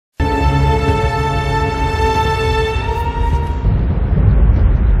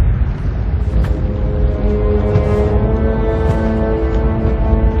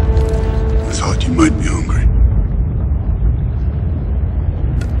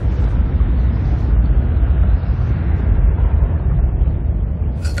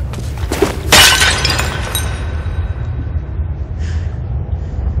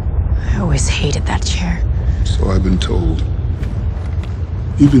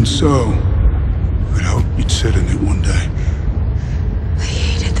Even so, I'd hope you'd sit in it one day. I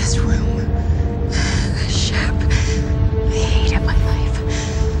hated this room. The ship. I hated my life.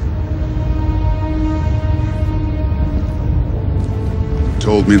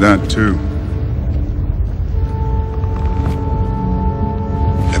 Told me that too.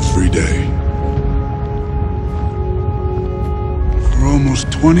 Every day. For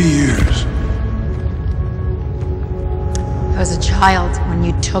almost 20 years. I was a child when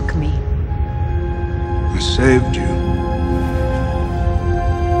you took me. I saved you.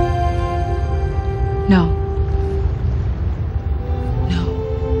 No.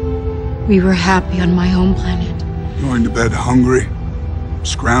 No. We were happy on my home planet. Going to bed hungry,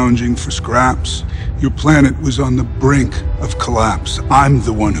 scrounging for scraps. Your planet was on the brink of collapse. I'm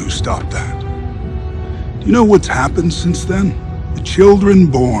the one who stopped that. Do you know what's happened since then? The children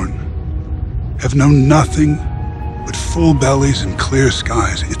born have known nothing but full bellies and clear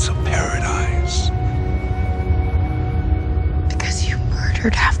skies. It's a paradise. Because you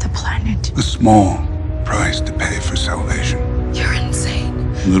murdered half the planet. A small price to pay for salvation. You're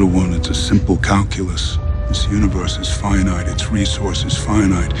insane. Little one, it's a simple calculus. This universe is finite, its resources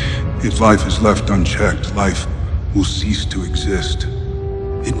finite. If life is left unchecked, life will cease to exist.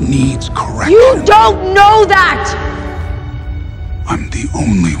 It needs correction. You don't know that! I'm the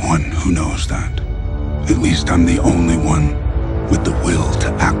only one who knows that. At least I'm the only one with the will to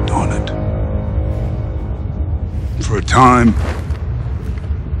act on it. For a time,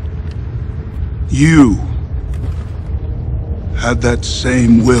 you had that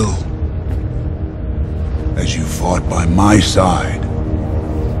same will as you fought by my side,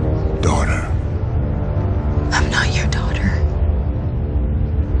 daughter. I'm not your daughter.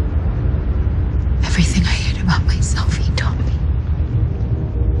 Everything I hate about myself, he taught me.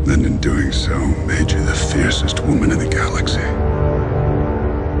 And in doing so, made you the fiercest woman in the galaxy.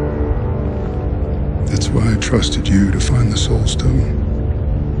 That's why I trusted you to find the Soul Stone.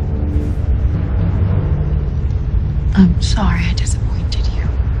 I'm sorry I disappointed you.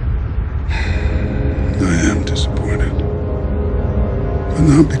 I am disappointed. But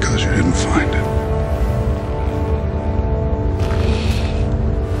not because you didn't find it.